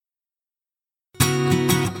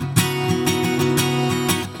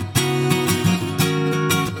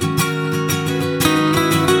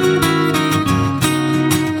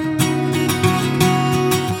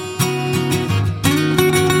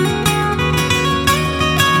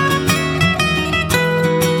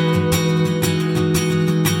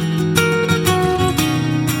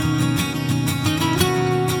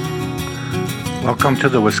Welcome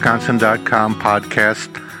to the Wisconsin.com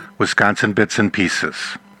podcast, Wisconsin Bits and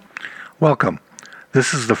Pieces. Welcome.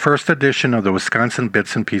 This is the first edition of the Wisconsin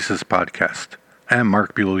Bits and Pieces podcast. I am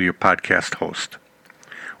Mark Buell, your podcast host.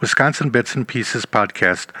 Wisconsin Bits and Pieces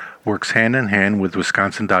podcast works hand in hand with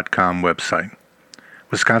Wisconsin.com website.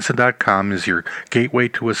 Wisconsin.com is your gateway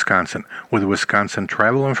to Wisconsin with Wisconsin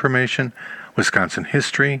travel information, Wisconsin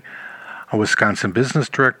history, a Wisconsin business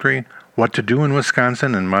directory, what to do in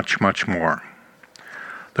Wisconsin, and much, much more.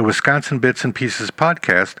 The Wisconsin Bits and Pieces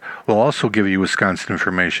podcast will also give you Wisconsin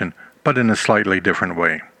information, but in a slightly different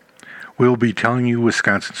way. We will be telling you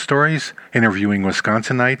Wisconsin stories, interviewing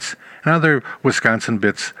Wisconsinites, and other Wisconsin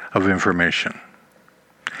bits of information.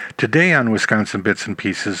 Today on Wisconsin Bits and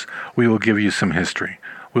Pieces, we will give you some history.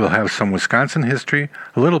 We'll have some Wisconsin history,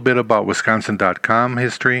 a little bit about Wisconsin.com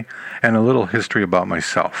history, and a little history about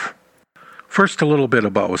myself. First, a little bit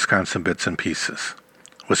about Wisconsin Bits and Pieces,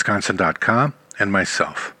 Wisconsin.com, and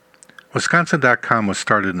myself. Wisconsin.com was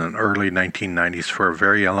started in the early 1990s for a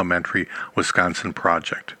very elementary Wisconsin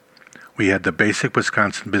project. We had the basic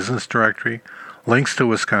Wisconsin business directory, links to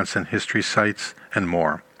Wisconsin history sites, and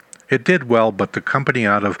more. It did well, but the company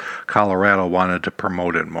out of Colorado wanted to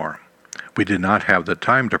promote it more. We did not have the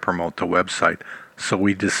time to promote the website, so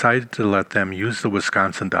we decided to let them use the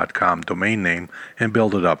Wisconsin.com domain name and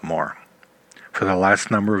build it up more. For the last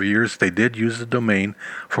number of years, they did use the domain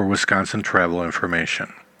for Wisconsin travel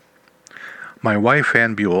information. My wife,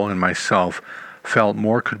 Ann Buell, and myself felt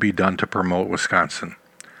more could be done to promote Wisconsin.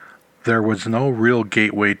 There was no real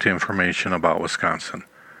gateway to information about Wisconsin.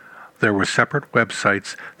 There were separate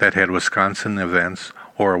websites that had Wisconsin events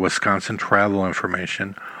or Wisconsin travel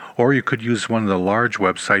information, or you could use one of the large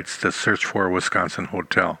websites to search for a Wisconsin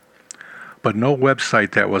hotel. But no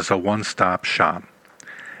website that was a one-stop shop.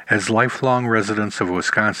 As lifelong residents of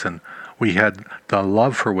Wisconsin, we had the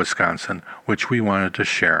love for Wisconsin, which we wanted to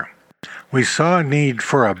share. We saw a need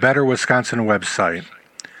for a better Wisconsin website.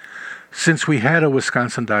 Since we had a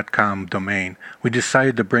Wisconsin.com domain, we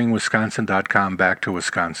decided to bring Wisconsin.com back to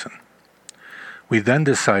Wisconsin. We then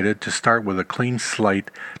decided to start with a clean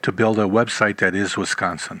slate to build a website that is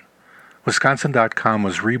Wisconsin. Wisconsin.com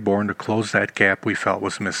was reborn to close that gap we felt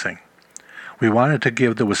was missing. We wanted to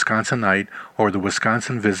give the Wisconsinite or the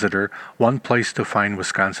Wisconsin visitor one place to find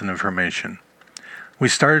Wisconsin information. We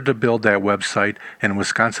started to build that website, and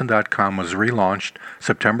Wisconsin.com was relaunched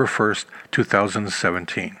September 1st,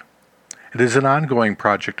 2017. It is an ongoing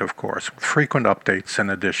project, of course, with frequent updates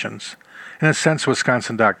and additions. In a sense,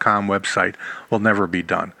 Wisconsin.com website will never be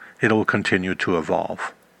done. It will continue to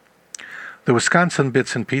evolve. The Wisconsin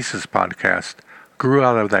Bits and Pieces podcast grew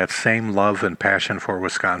out of that same love and passion for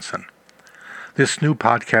Wisconsin. This new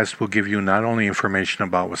podcast will give you not only information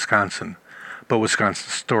about Wisconsin, but Wisconsin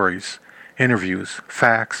stories, interviews,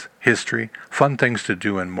 facts, history, fun things to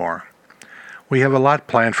do, and more. We have a lot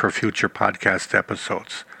planned for future podcast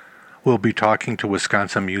episodes. We'll be talking to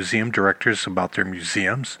Wisconsin museum directors about their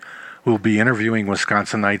museums. We'll be interviewing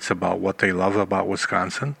Wisconsinites about what they love about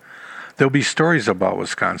Wisconsin. There'll be stories about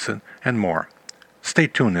Wisconsin and more. Stay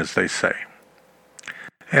tuned, as they say.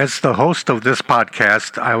 As the host of this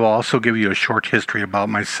podcast, I will also give you a short history about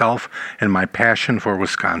myself and my passion for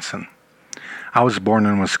Wisconsin. I was born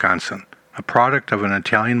in Wisconsin, a product of an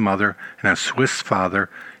Italian mother and a Swiss father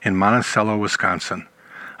in Monticello, Wisconsin,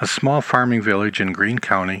 a small farming village in Greene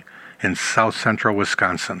County in south central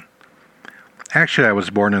Wisconsin. Actually, I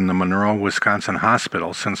was born in the Monroe, Wisconsin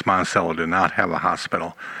hospital, since Monticello did not have a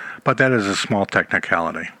hospital, but that is a small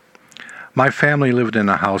technicality. My family lived in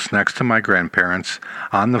a house next to my grandparents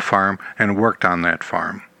on the farm and worked on that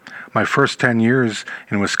farm. My first 10 years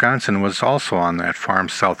in Wisconsin was also on that farm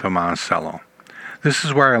south of Monticello. This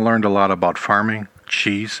is where I learned a lot about farming,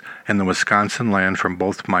 cheese, and the Wisconsin land from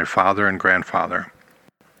both my father and grandfather.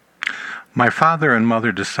 My father and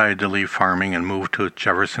mother decided to leave farming and move to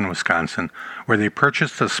Jefferson, Wisconsin, where they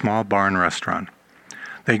purchased a small barn restaurant.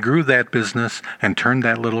 They grew that business and turned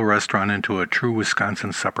that little restaurant into a true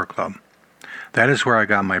Wisconsin supper club. That is where I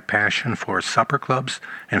got my passion for supper clubs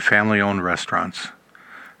and family-owned restaurants.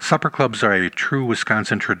 Supper clubs are a true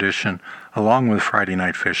Wisconsin tradition, along with Friday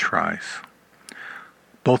night fish fries.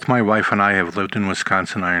 Both my wife and I have lived in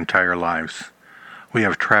Wisconsin our entire lives. We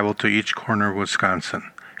have traveled to each corner of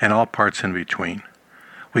Wisconsin and all parts in between.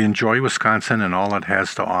 We enjoy Wisconsin and all it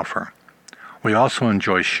has to offer. We also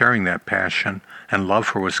enjoy sharing that passion and love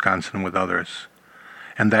for Wisconsin with others.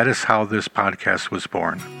 And that is how this podcast was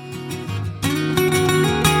born.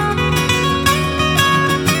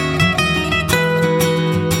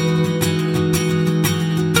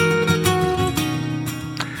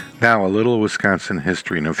 Now, a little Wisconsin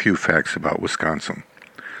history and a few facts about Wisconsin.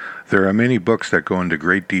 There are many books that go into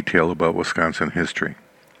great detail about Wisconsin history.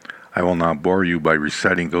 I will not bore you by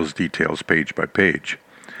reciting those details page by page.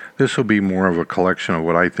 This will be more of a collection of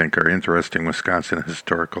what I think are interesting Wisconsin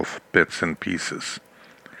historical bits and pieces.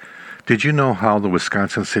 Did you know how the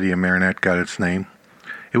Wisconsin city of Marinette got its name?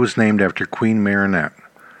 It was named after Queen Marinette.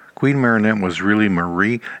 Queen Marinette was really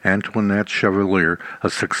Marie Antoinette Chevalier, a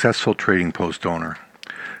successful trading post owner.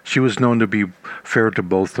 She was known to be fair to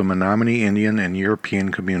both the Menominee Indian and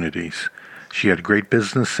European communities. She had great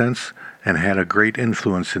business sense and had a great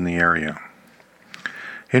influence in the area.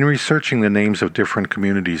 In researching the names of different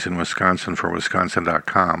communities in Wisconsin for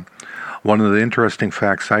Wisconsin.com, one of the interesting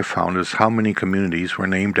facts I found is how many communities were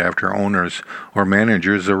named after owners or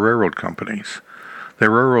managers of railroad companies. The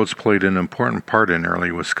railroads played an important part in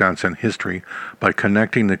early Wisconsin history by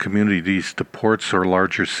connecting the communities to ports or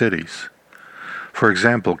larger cities. For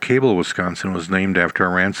example, Cable, Wisconsin was named after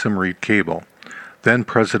Ransom Reed Cable, then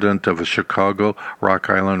president of the Chicago Rock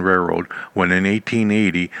Island Railroad, when in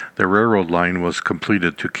 1880 the railroad line was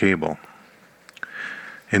completed to Cable.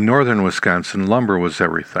 In northern Wisconsin, lumber was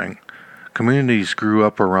everything. Communities grew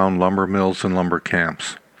up around lumber mills and lumber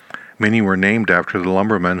camps. Many were named after the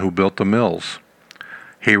lumbermen who built the mills.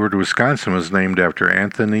 Hayward, Wisconsin was named after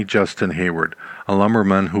Anthony Justin Hayward, a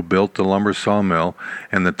lumberman who built the lumber sawmill,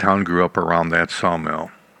 and the town grew up around that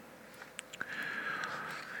sawmill.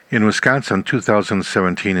 In Wisconsin,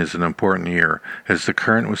 2017 is an important year, as the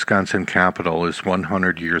current Wisconsin Capitol is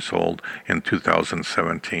 100 years old in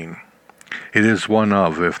 2017. It is one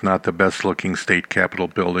of, if not the best-looking state capitol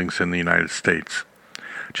buildings in the United States.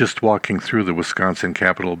 Just walking through the Wisconsin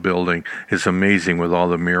Capitol building is amazing with all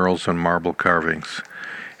the murals and marble carvings.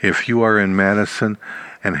 If you are in Madison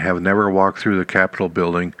and have never walked through the Capitol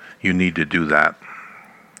building, you need to do that.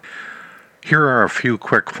 Here are a few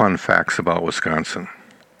quick fun facts about Wisconsin.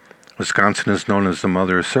 Wisconsin is known as the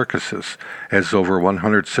mother of circuses, as over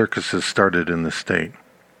 100 circuses started in the state.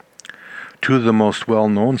 Two of the most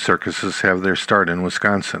well-known circuses have their start in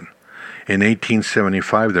Wisconsin. In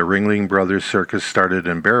 1875, the Ringling Brothers Circus started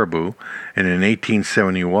in Baraboo, and in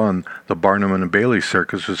 1871, the Barnum and Bailey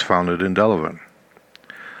Circus was founded in Delavan.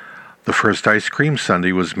 The first ice cream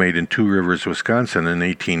sundae was made in Two Rivers, Wisconsin in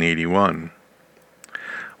 1881.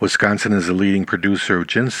 Wisconsin is a leading producer of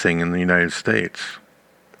ginseng in the United States.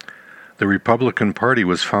 The Republican Party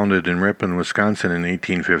was founded in Ripon, Wisconsin in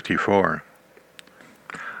 1854.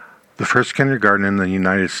 The first kindergarten in the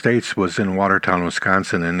United States was in Watertown,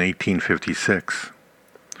 Wisconsin in 1856.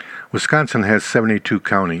 Wisconsin has 72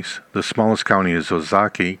 counties. The smallest county is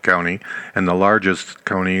Ozaukee County, and the largest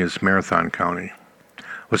county is Marathon County.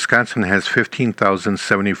 Wisconsin has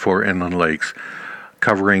 15,074 inland lakes,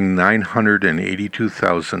 covering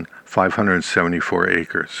 982,574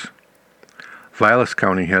 acres. Vilas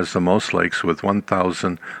County has the most lakes with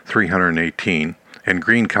 1,318, and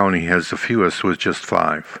Greene County has the fewest with just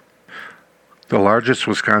 5. The largest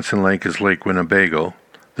Wisconsin lake is Lake Winnebago.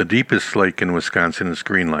 The deepest lake in Wisconsin is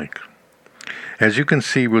Green Lake. As you can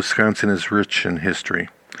see, Wisconsin is rich in history.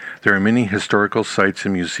 There are many historical sites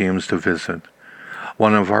and museums to visit.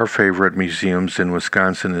 One of our favorite museums in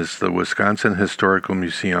Wisconsin is the Wisconsin Historical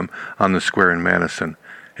Museum on the square in Madison.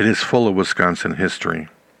 It is full of Wisconsin history.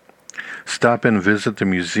 Stop and visit the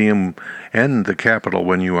museum and the Capitol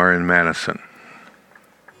when you are in Madison.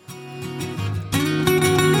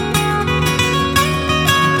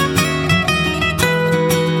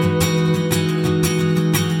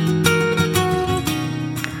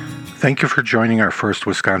 Thank you for joining our first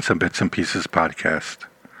Wisconsin Bits and Pieces podcast.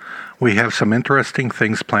 We have some interesting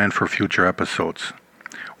things planned for future episodes.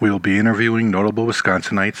 We will be interviewing notable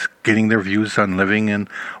Wisconsinites, getting their views on living and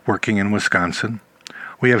working in Wisconsin.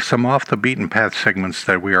 We have some off-the-beaten-path segments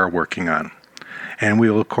that we are working on. And we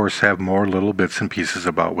will, of course, have more little bits and pieces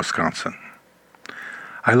about Wisconsin.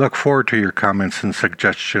 I look forward to your comments and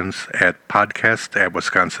suggestions at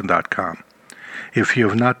podcast@wisconsin.com. If you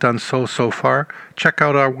have not done so far, check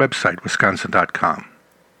out our website, wisconsin.com.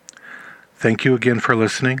 Thank you again for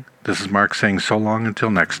listening. This is Mark saying so long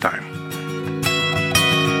until next time.